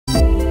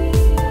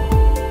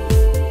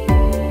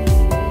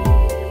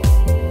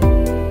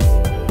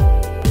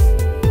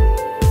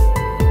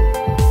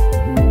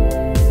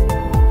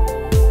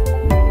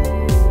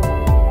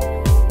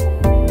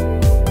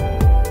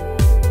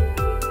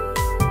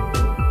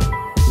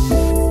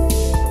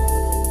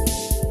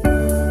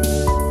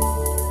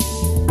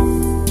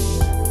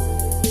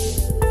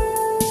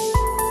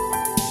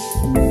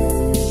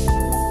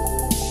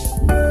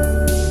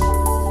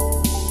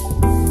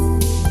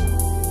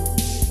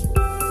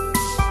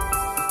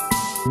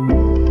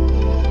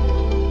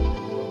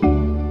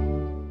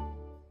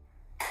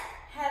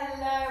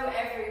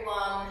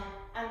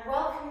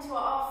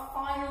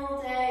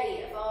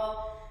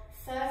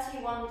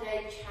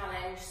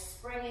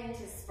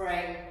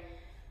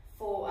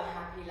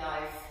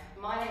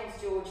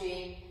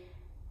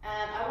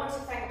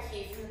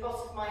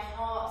bottom of my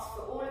heart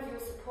for all of your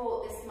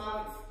support this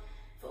month,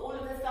 for all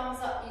of the thumbs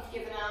up you've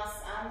given us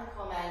and the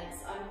comments.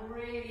 I'm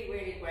really,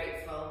 really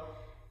grateful.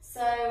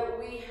 So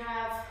we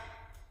have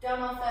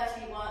done our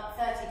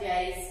 30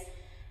 days,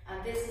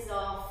 and this is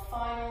our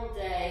final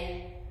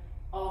day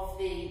of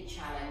the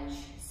challenge.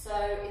 So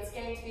it's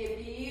going to be a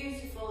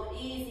beautiful,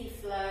 easy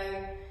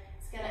flow.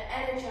 It's going to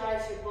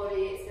energize your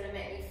body. It's going to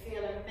make you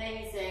feel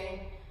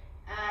amazing.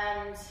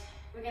 And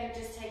we're going to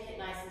just take it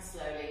nice and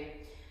slowly.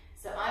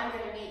 So I'm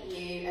going to meet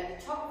you at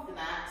the top of the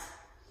mat.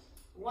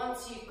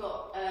 Once you've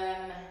got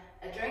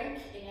a drink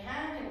in your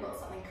hand and got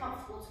something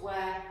comfortable to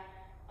wear,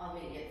 I'll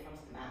meet you at the front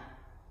of the mat.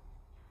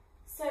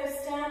 So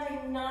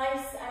standing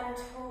nice and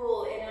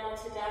tall in our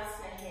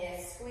Tadasana here,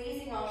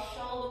 squeezing our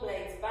shoulder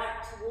blades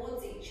back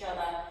towards each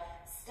other,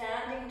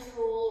 standing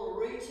tall,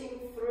 rooting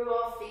through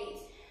our feet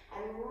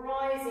and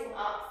rising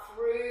up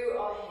through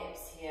our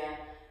hips here.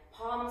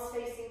 Palms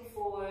facing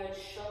forward,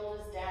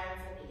 shoulders down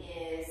from the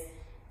ears.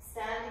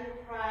 Standing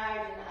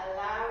proud and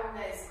allowing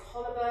those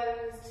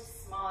collarbones to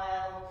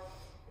smile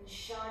and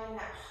shining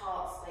that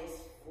heart space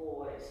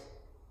forward.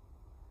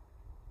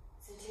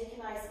 So take a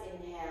nice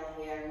inhale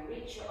here and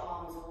reach your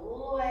arms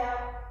all the way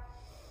up.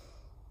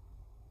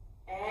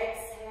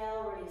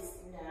 Exhale, release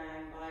them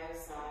down by your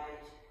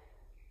side.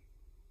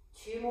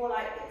 Two more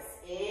like this.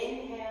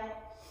 Inhale.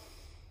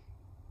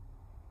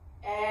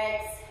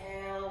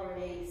 Exhale,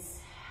 release.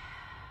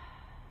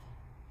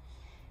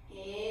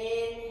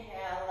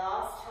 Inhale,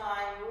 last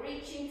time,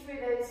 reaching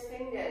through those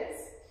fingers.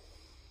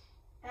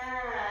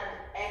 And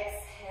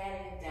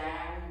exhaling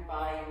down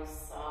by your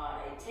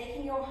side.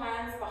 Taking your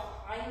hands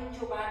behind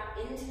your back,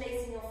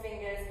 interlacing your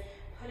fingers,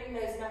 pulling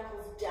those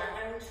knuckles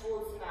down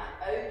towards the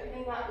mat,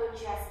 opening up your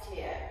chest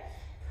here.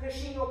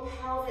 Pushing your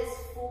pelvis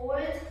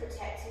forward,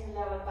 protecting the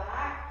lower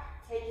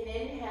back. Take an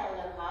inhale,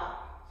 look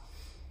up.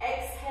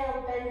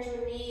 Exhale, bend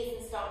your knees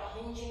and start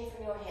hinging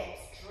from your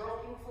hips,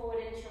 dropping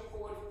forward into your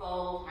forward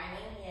fold,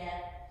 hanging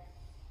here.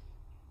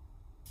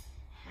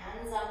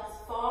 Hands up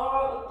as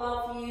far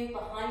above you,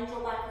 behind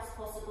your back as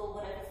possible,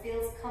 whatever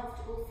feels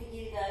comfortable for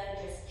you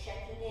though, just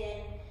checking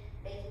in,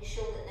 making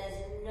sure that there's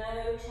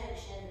no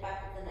tension in the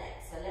back of the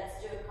neck. So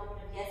let's do a couple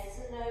of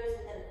yeses and nos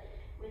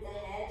with the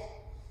head.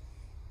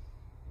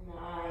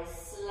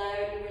 Nice,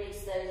 slowly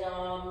release those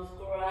arms,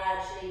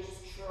 gradually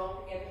just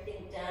dropping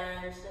everything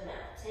down to the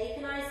mat. Take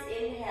a nice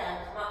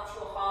inhale, come up to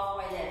your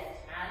halfway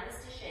lift, hands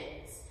to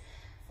shins,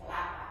 flat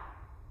back.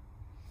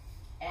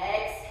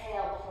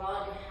 Exhale,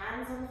 plant your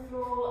hands on the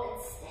floor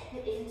and step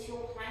it into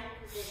your plank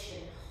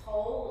position.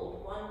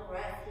 Hold one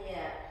breath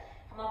here.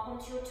 Come up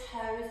onto your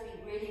toes,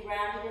 be really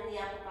rounded in the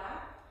upper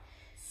back.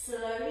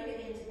 Slowly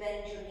begin to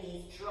bend your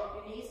knees. Drop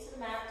your knees to the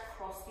mat,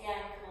 cross the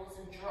ankles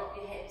and drop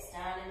your hips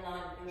down in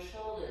line with your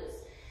shoulders.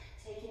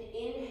 Take an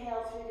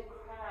inhale through the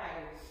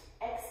crown.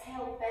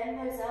 Exhale, bend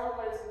those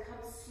elbows and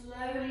come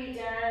slowly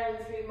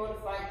down through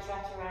modified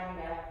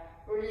chaturanga.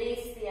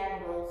 Release the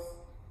angles.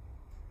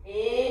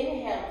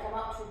 Inhale, come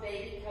up to a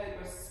baby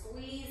cobra.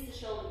 Squeeze the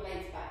shoulder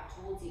blades back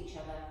towards each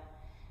other.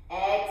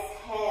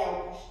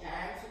 Exhale, push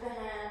down through the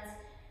hands.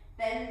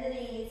 Bend the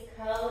knees,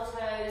 curl the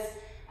toes.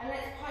 And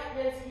let's pipe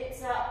those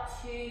hips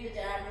up to the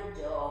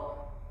downward dog.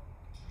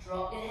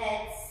 Drop your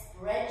head,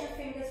 spread your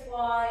fingers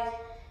wide.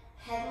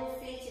 Pedal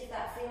feet if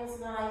that feels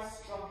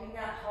nice, dropping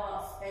that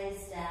heart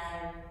space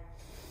down.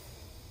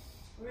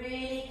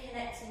 Really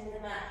connecting with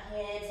the mat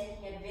here,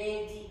 taking a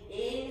big deep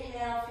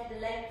inhale through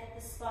the length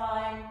of the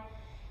spine.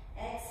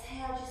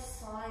 Exhale, just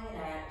sighing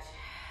it out.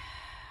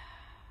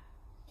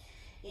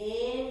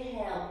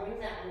 Inhale, bring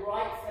that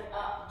right foot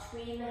up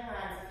between the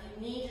hands.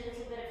 If you need a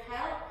little bit of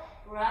help,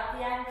 grab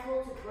the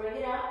ankle to bring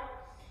it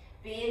up.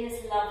 Be in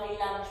this lovely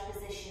lunge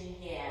position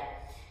here.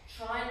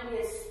 Try and be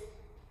as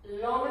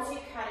long as you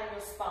can in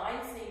your spine,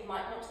 so you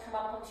might want to come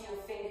up onto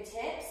your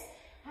fingertips.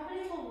 Have a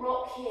little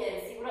rock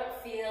here, see what it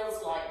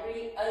feels like.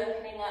 Really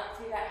opening up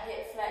through that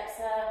hip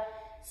flexor,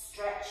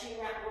 stretching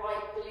that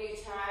right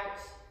glute out.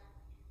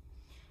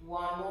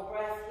 One more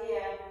breath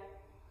here.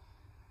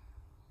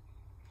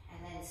 And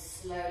then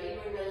slowly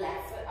bring the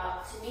left foot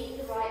up to meet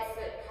the right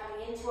foot,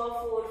 coming into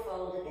our forward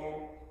fold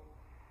again.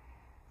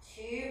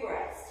 2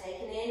 breaths.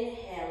 Take an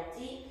inhale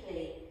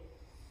deeply.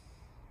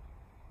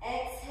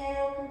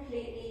 Exhale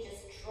completely,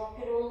 just drop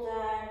it all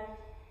down.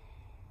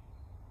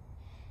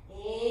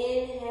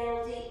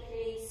 Inhale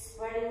deeply,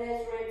 spreading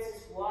those ribs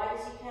as wide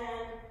as you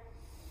can.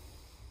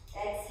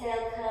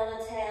 Exhale, curl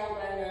the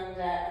tailbone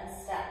under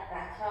and stack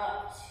back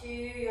up to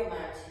your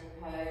mountain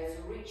pose.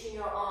 Reaching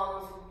your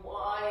arms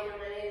wide on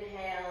an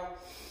inhale.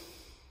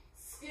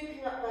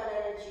 Scooping up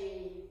that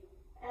energy.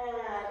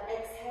 And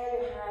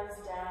exhale your hands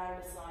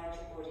down beside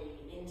your body.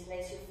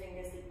 Interlace your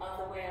fingers the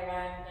other way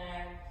around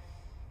now.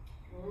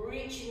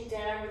 Reaching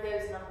down with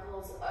those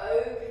knuckles,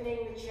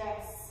 opening the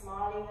chest,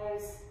 smiling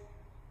those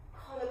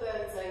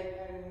collarbones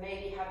open,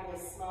 maybe having a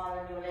smile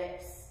on your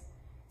lips.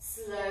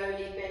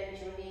 Slowly bend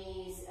your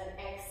knees and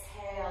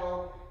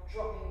exhale,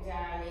 dropping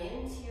down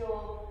into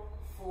your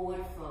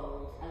forward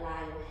fold.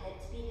 Allow your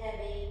head to be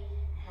heavy,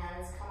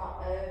 hands come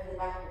up over the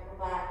back of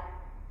your back.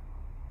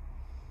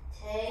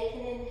 Take an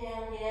inhale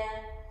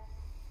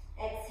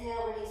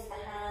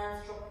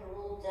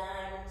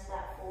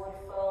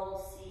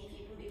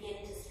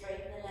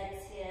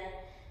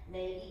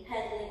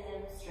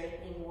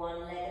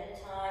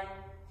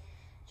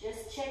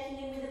just checking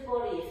in with the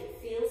body. If it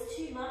feels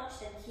too much,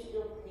 then keep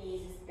your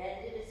knees as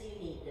bended as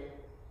you need them.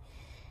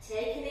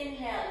 Take an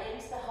inhale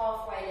into the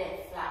halfway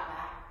lift, flat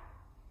back.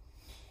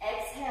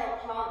 Exhale,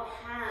 plant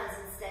the hands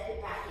and step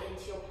it back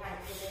into your plank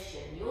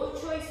position. Your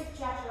choice of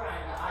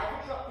chaturanga.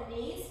 Either drop the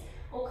knees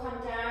or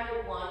come down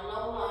in one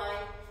long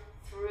line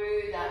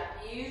through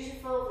that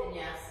beautiful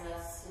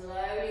vinyasa.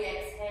 Slowly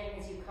exhaling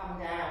as you come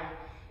down.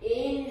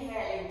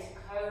 Inhale into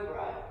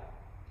cobra.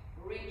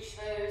 Reach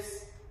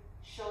those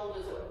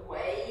shoulders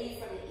away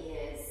from the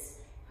ears.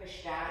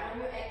 Push down on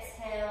your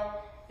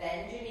exhale.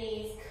 Bend your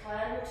knees,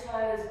 curl your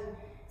toes, and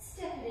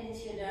step it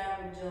into your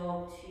downward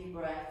dog. 2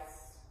 breaths.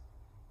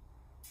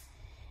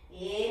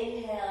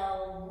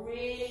 Inhale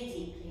really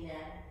deeply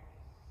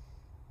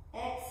now.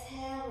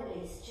 Exhale,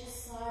 release,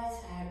 just sigh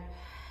it out.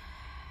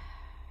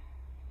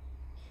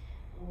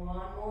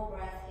 One more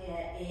breath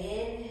here.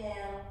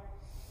 Inhale.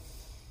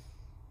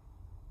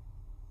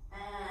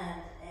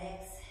 And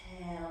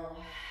exhale.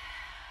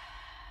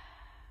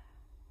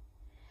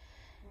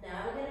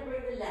 Now we're going to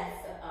bring the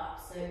left foot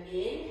up. So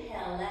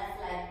inhale,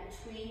 left leg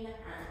between the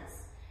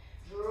hands.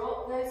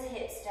 Drop those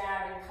hips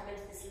down and come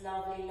into this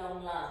lovely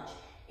long lunge.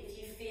 If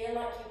you feel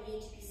like you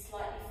need to be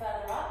slightly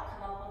further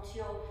up, come up onto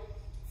your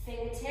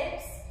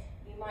fingertips.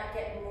 You might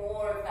get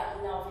more of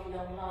that lovely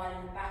long line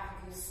in the back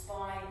of your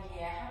spine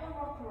here. Have a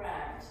rock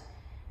around.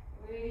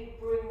 Really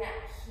bring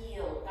that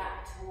heel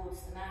back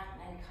towards the mat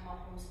and then come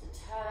up onto the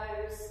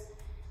toes.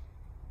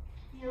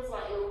 Feels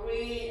like you're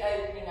really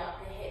opening up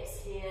the hips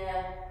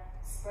here,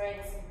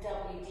 spraying some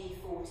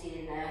WD-40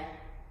 in there.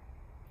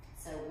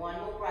 So one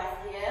more breath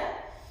here.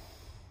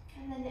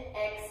 And then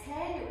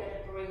exhale, you're going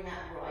to bring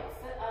that right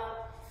foot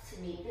up to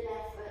meet the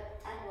left foot,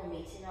 and we'll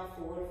meet in our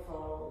forward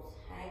fold.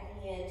 Hang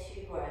here,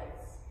 2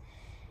 breaths.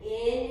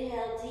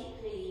 Inhale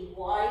deeply,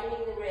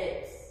 widening the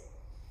ribs.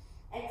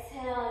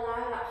 Exhale,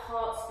 allow that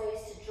heart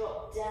space to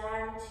drop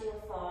down to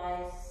your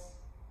thighs.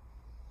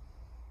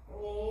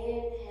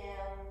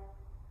 Inhale.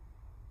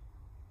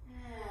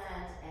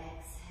 And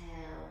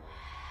exhale.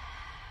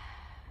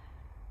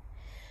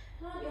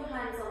 Plant your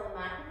hands on the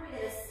mat, and we're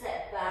going to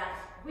step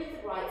back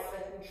with the right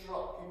foot and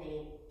drop the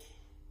knee.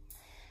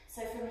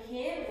 So from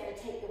here, we're going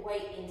to take the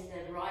weight into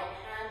the right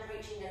hand,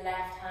 reaching the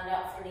left hand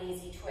up for an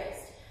easy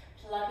twist.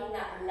 Plugging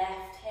that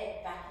left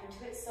hip back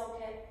into its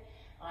socket.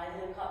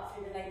 Either look up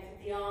through the length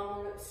of the arm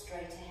or look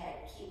straight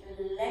ahead. Keep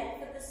the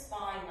length of the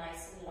spine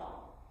nice and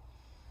long.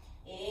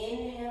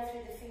 Inhale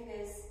through the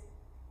fingers.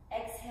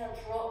 Exhale,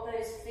 drop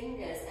those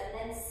fingers and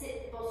then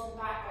sit the bottom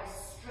back by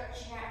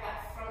stretching out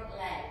that front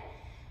leg.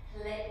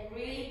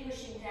 Really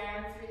pushing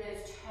down through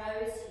those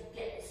toes so you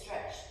get the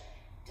stretch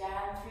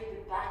down through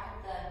the back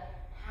of the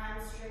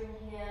hamstring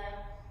here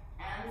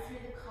and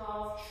through the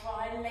calf.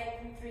 Try and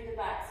lengthen through the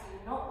back so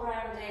you're not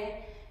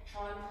rounding.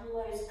 Try and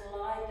pull those,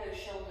 glide those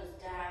shoulders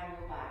down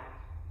your back.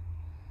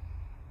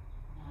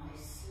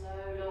 Nice,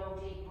 slow, long,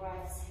 deep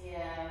breaths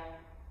here.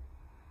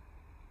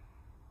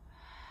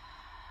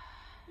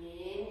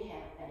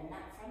 Inhale, bend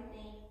that front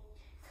knee.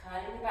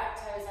 Curling the back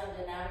toes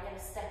under. Now we're going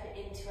to step it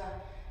into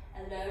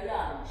a low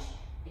lunge.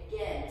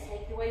 Again,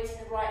 take the weight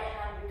in the right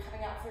hand. We're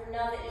coming up for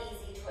another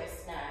easy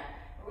twist now.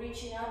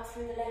 Reaching up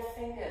through the left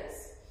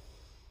fingers.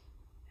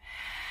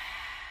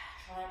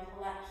 Try and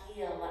pull that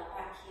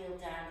back heel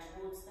down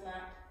towards the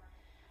mat.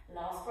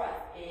 Last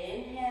breath.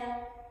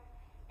 Inhale.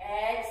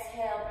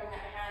 Exhale, bring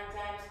that hand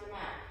down to the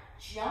mat.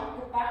 Jump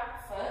the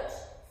back foot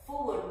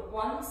forward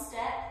 1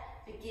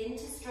 step. Begin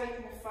to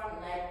straighten the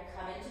front leg and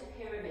come into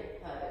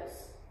pyramid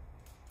pose.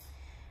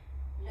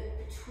 Look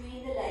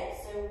between the legs,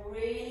 so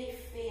really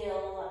feel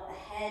that the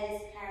head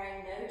is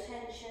carrying no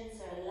tension,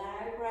 so allow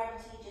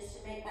gravity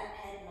just to make that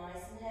head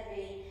nice and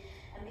heavy,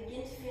 and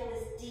begin to feel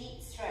this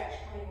deep stretch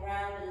coming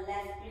around the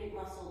left glute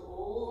muscle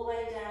all the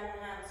way down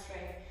the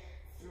hamstring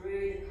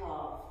through the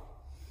calf.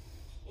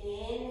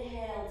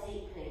 Inhale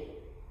deeply.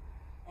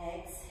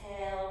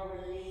 Exhale,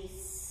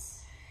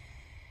 release.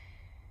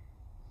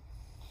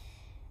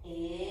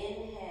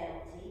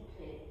 Inhale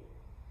deeply.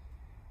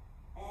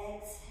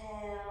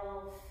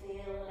 Exhale,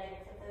 feel the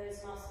length of those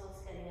muscles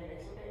getting a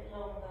little bit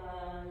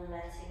longer,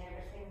 letting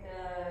everything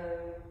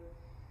go.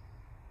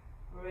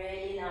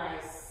 Really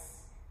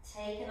nice.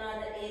 Take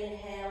another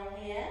inhale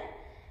here,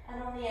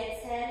 and on the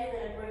exhale, you're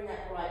going to bring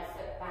that right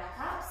foot back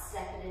up,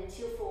 step it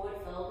into your forward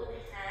fold, and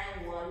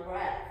hang 1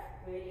 breath.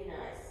 Really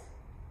nice.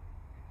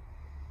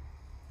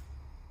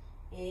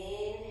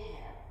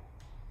 Inhale.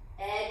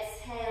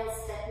 Exhale,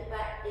 step it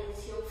back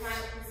into your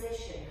plank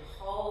position.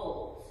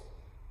 Hold.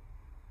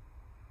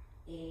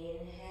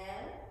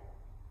 Inhale.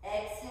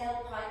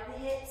 Exhale, pike the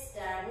hips,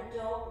 downward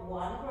dog,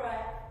 1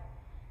 breath.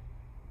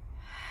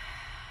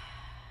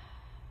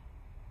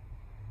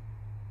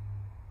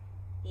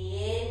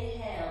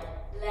 Inhale,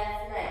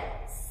 left leg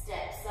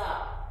steps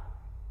up.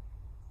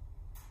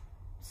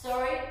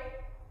 Sorry.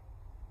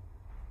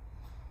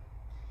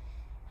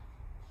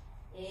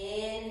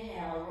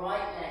 Inhale,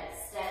 right leg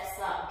steps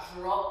up,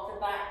 drop the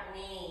back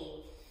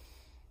knee.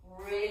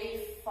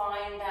 Really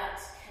find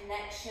that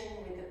connection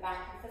with the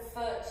back of the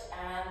foot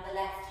and the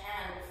left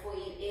hand. Before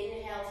you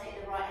inhale,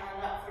 take the right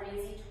hand up for an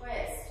easy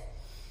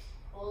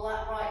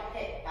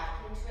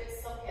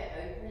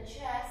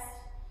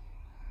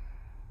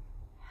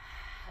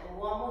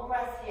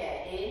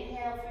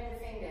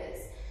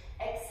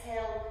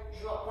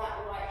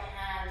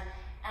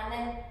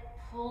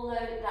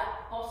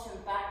that bottom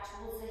back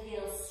towards the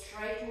heels,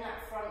 straighten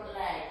that front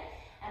leg,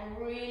 and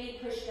really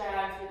push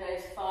down through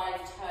those 5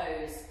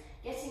 toes.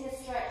 Getting a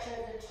stretch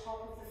over the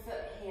top of the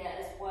foot here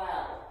as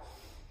well.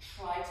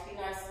 Try to be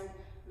nice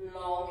and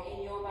long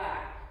in your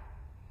back.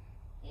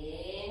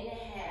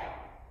 Inhale.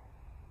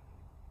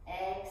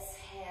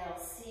 Exhale.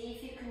 See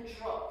if you can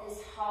drop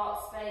this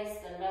heart space,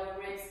 the lower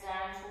ribs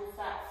down towards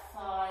that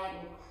thigh,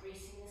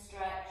 increasing the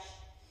stretch.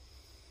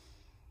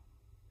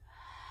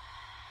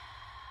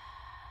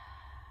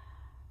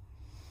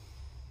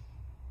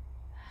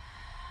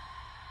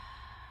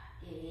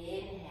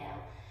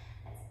 Inhale.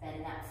 Let's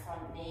bend that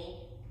front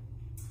knee.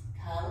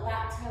 Curl the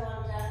back toe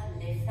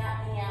under, lift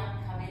that knee up,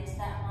 come into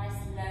that nice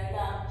low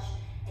lunge.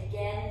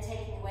 Again,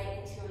 taking the weight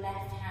into your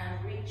left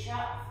hand, reach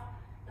up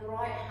the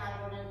right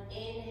hand on an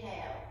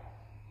inhale.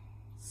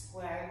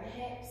 Squaring the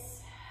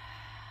hips.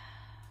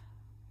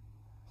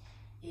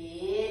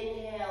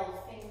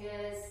 Inhale,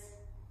 fingers.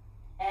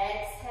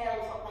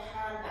 Exhale, drop the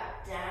hand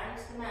back down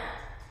to the mat.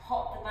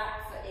 Hop the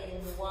back foot in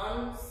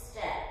one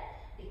step.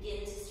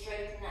 Begin to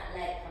straighten that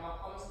leg. Come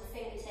up onto the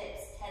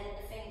fingertips, tent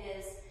the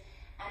fingers,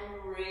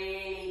 and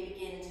really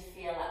begin to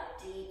feel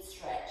that deep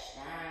stretch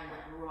down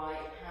that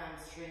right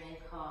hamstring and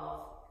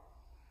calf.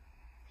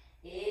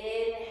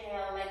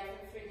 Inhale,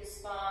 lengthen through the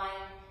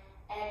spine.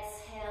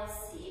 Exhale,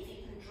 see if you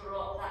can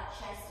drop that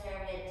chest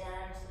area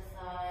down to the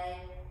thigh.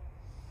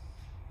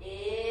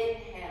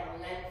 Inhale,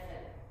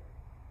 lengthen.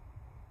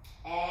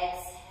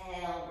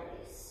 Exhale,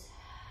 release.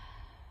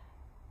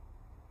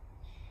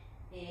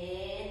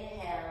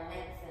 Inhale,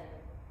 lengthen.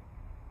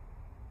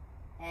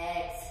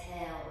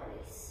 Exhale,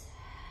 release.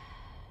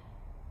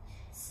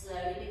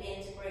 Slowly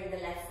begin to bring the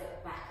left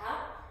foot back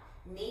up,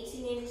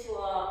 meeting into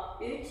our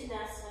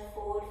Uttanasana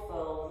forward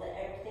fold. Let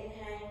everything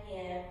hang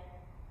here.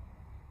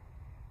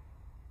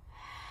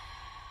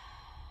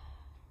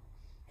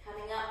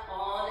 Coming up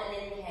on an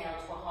inhale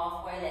to a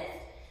halfway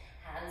lift.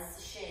 Hands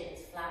to shins,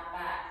 flat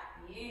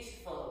back.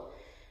 Beautiful.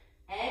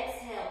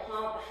 Exhale,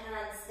 plant the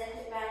hands, step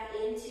it back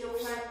into your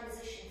plank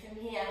position. From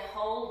here,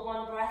 hold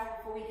one breath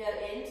before we go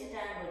into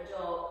downward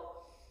dog.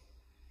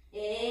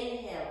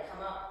 Inhale,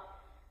 come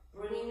up,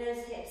 bringing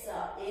those hips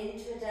up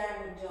into a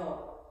downward dog.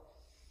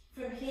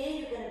 From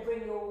here, you're going to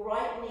bring your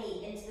right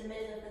knee into the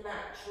middle of the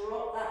mat,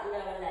 drop that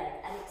lower leg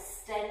and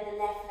extend the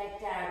left leg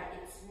down.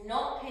 It's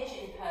not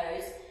pigeon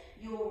pose.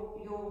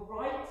 Your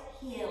right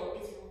heel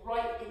is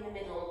right in the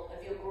middle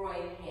of your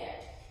groin here.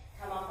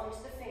 Come up onto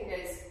the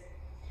fingers,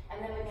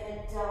 and then we're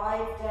going to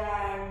dive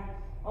down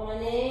on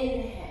an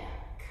inhale.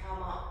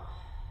 Come up.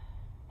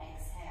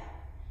 Exhale.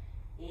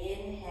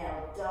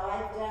 Inhale.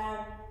 Dive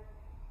down.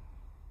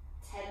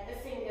 Tent the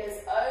fingers.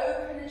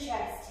 Open the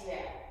chest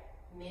here.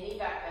 Mini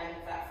back bend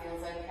if that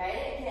feels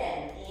okay.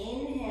 Again.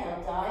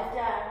 Inhale. Dive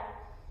down.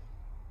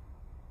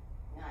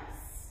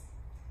 Nice.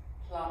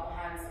 Plant the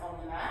hands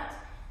on the mat.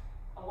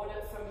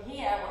 From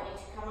here, I want you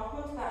to come up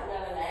onto that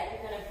lower leg.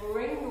 You're going to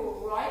bring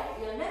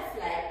your left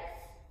leg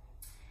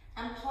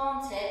and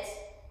plant it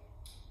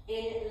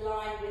in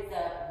line with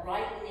the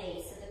right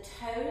knee. So the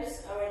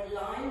toes are in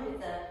line with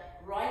the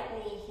right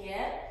knee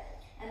here.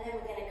 And then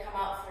we're going to come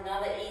up for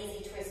another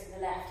easy twist with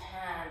the left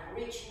hand,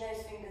 reaching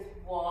those fingers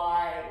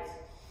wide.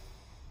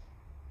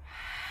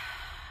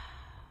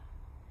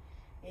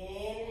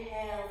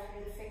 Inhale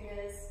through the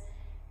fingers.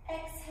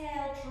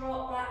 Exhale,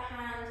 drop that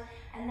hand.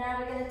 And now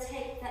we're going to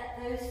take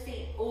those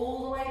feet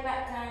all the way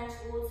back down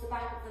towards the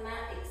back of the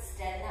mat.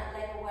 Extend that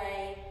leg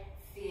away.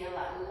 Feel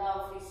that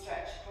lovely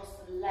stretch across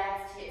the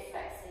left hip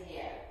flexor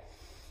here.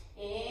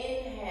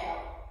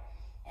 Inhale.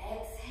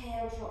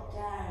 Exhale, drop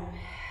down.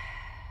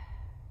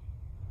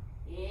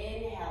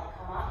 Inhale,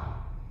 come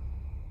up.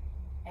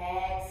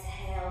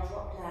 Exhale,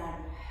 drop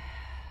down.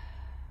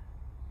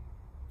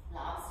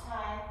 Last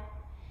time.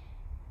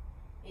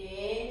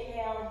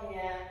 Inhale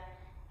here.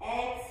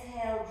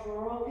 Exhale,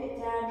 drop it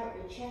down, drop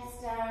your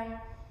chest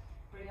down.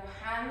 Bring your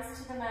hands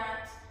to the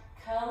mat.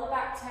 Curl the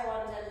back toe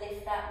under,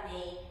 lift that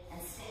knee, and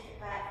step it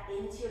back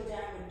into your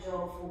downward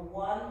dog for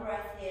one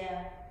breath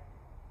here.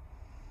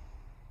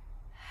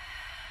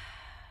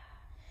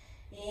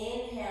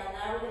 Inhale,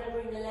 now we're going to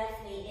bring the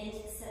left knee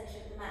into the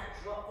center of the mat.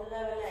 Drop the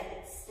lower leg,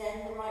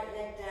 extend the right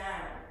leg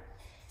down.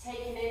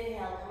 Take an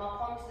inhale, come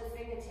up onto the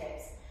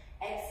fingertips.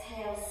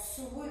 Exhale,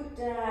 swoop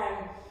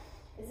down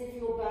as if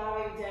you're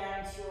bowing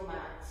down to your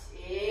mat.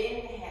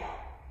 Inhale.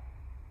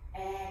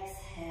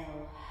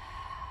 Exhale.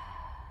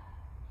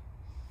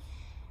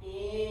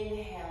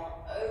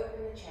 Inhale,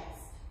 open the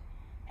chest.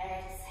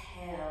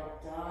 Exhale,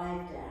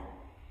 dive down.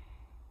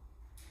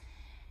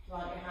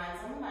 Plant your hands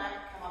on the mat,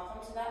 come up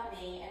onto that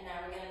knee, and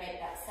now we're going to make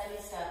that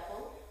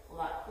semicircle, or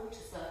that quarter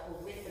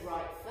circle with the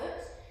right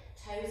foot.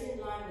 Toes in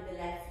line with the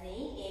left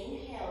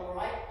knee. Inhale,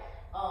 right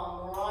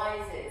arm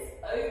rises,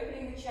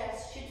 opening the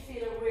chest. Should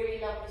feel a really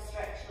lovely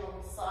stretch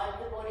along the side of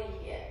the body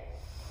here.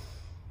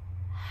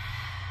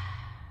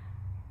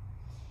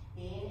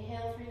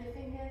 Inhale through the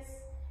fingers.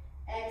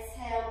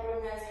 Exhale,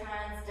 bring those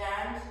hands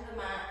down to the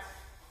mat.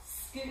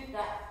 Scoop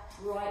that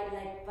right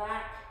leg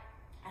back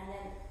and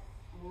then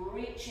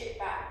reach it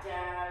back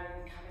down,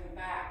 coming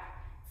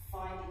back.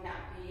 Finding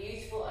that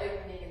beautiful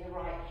opening in the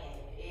right hip.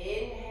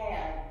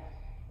 Inhale,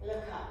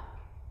 look up.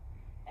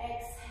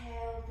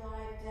 Exhale,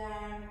 dive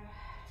down.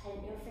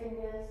 Take your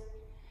fingers.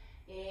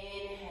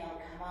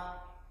 Inhale, come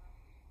up.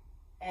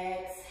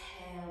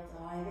 Exhale,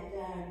 dive it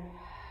down.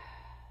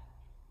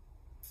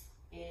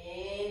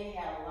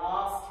 Inhale,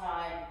 last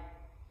time.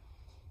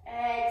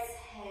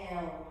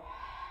 Exhale,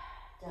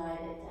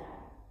 dive it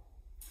down.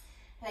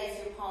 Place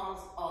your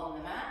palms on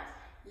the mat.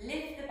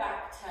 Lift the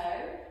back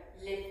toe,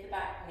 lift the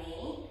back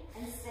knee,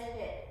 and step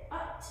it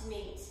up to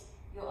meet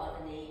your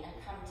other knee and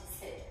come to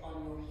sit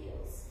on your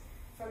heels.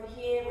 From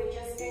here, we're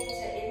just going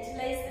to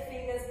interlace the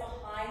fingers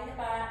behind the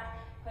back,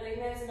 pulling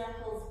those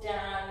knuckles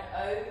down,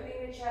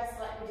 opening the chest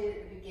like we did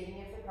at the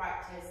beginning of the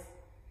practice.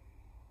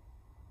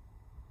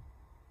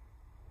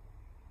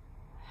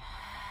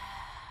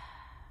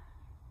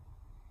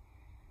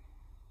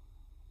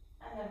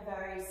 And then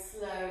very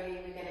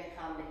slowly we're going to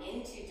come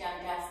into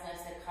Dandasana,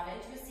 so come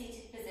into a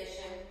seated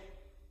position.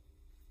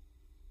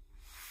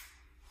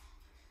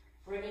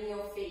 Bringing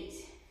your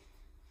feet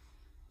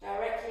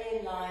directly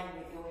in line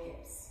with your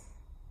hips.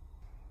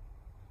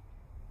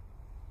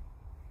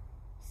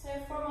 So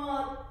from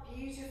our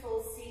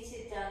beautiful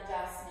seated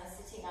Dandasana,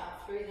 sitting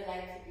up through the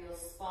length of your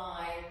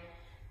spine,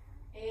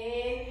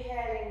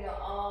 inhaling your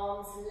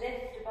arms,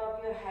 lift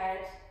above your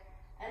head,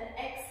 and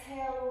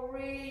exhale,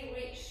 really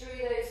reach through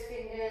those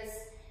fingers,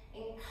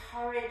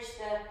 encourage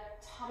the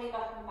tummy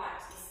button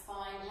back to the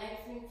spine,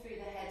 lengthening through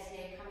the head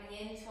here,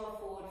 coming into a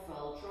forward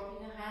fold,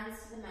 dropping your hands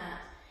to the mat,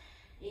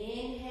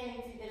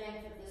 inhaling through the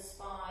length of the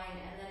spine,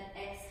 and then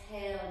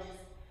exhale,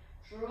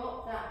 just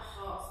drop that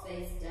heart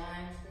space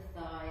down to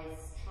the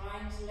thighs,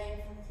 trying to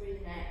lengthen through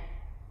the neck.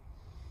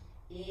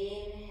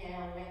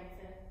 Inhale,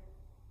 lengthen.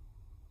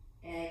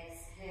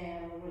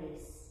 Exhale,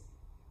 release.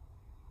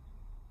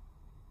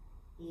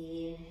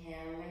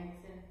 Inhale,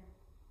 lengthen.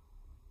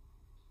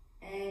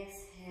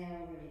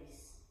 Exhale,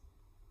 release.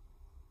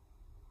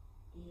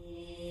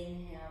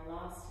 Inhale,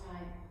 last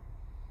time.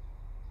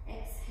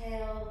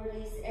 Exhale,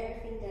 release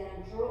everything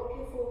down. Drop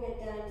your forehead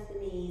down to the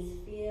knees.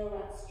 Feel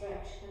that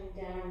stretch coming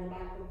down the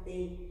back of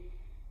the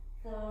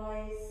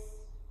thighs.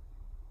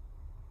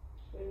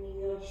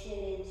 Bringing your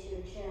chin into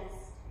your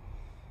chest.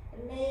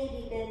 And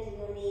maybe bending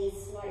your knees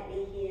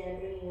slightly here,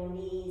 bringing your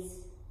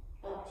knees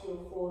up to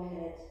your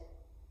forehead.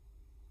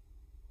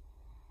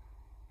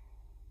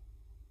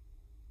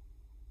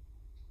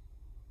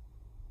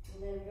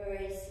 And then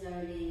very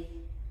slowly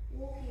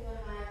walking your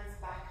hands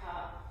back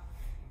up,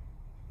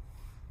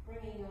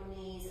 bringing your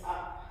knees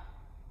up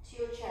to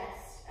your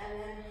chest, and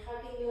then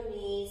hugging your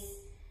knees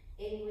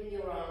in with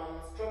your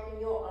arms, dropping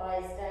your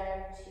eyes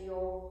down to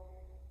your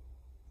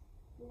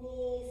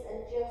knees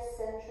and just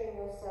centering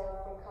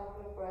yourself for a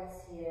couple of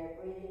breaths here,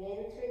 breathing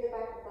in through the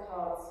back of the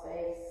heart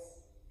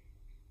space,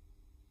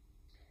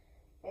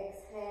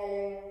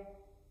 exhaling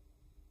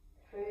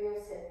through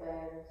your sit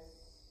bones.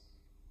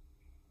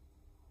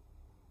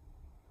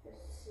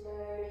 Just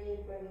slowly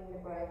bringing the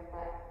breath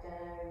back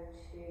down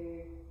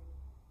to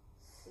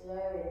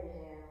slow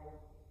inhale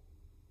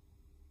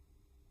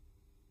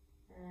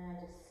and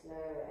a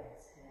slow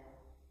exhale.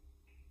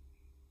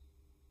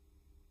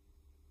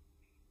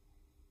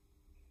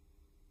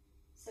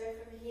 So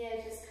from here,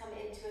 just come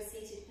into a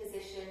seated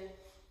position,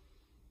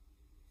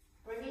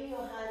 bringing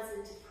your hands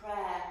into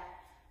prayer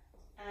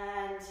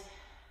and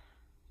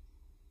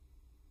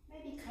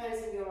maybe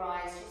closing your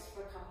eyes just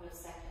for a couple of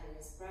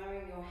seconds,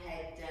 bowing your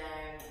head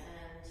down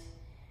and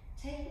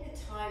taking the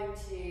time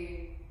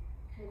to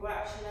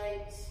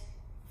congratulate,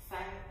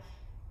 thank,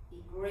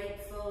 be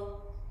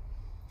grateful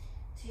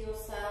to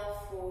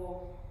yourself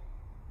for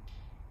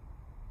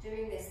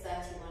doing this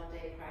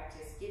 31-day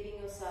practice, giving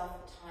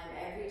yourself the time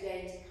every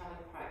day to come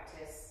and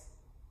practice.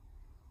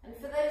 And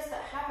for those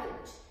that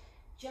haven't,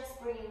 just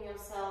bringing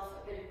yourself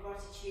a bit of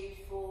gratitude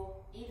for,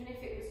 even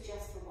if it was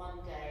just for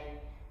one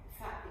day, the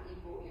fact that you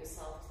brought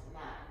yourself to the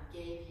mat and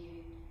gave you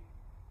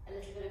a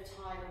little bit of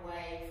time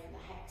away from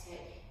the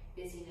hectic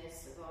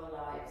busyness of our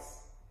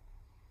lives.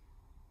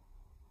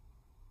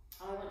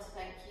 I want to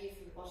thank you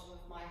from the bottom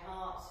of my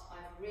heart.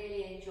 I've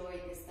really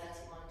enjoyed this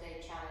 31-day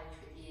challenge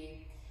with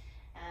you,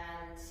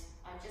 and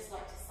I'd just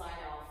like to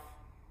sign off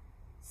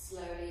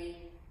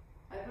slowly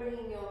by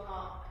bringing your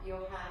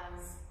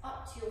hands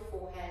up to your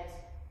forehead,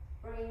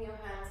 bringing your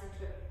hands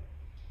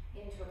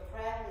into a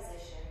prayer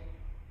position.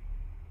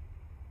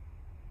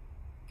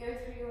 Go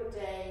through your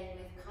day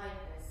with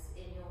kindness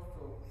in your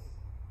thoughts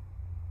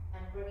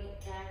and bring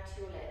it down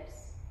to your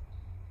lips.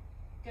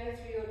 Go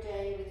through your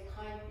day with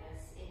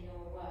kindness in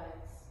your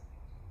words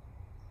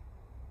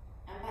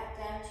and back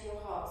down to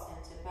your heart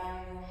centre,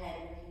 bowing your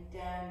head, looking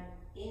down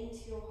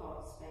into your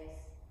heart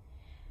space.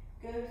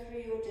 Go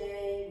through your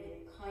day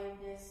with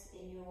kindness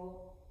in your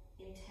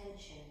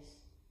intentions,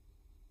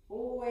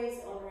 always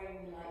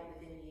honouring the light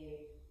within you.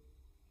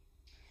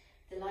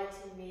 The light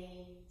in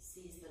me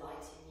sees the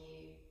light in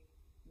you.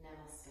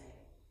 Namaste.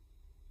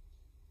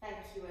 Thank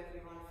you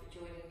everyone for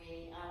joining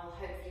me. I will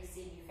hopefully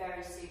see you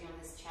very soon on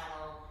this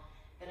channel,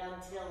 but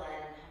until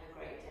then, have a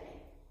great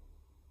day.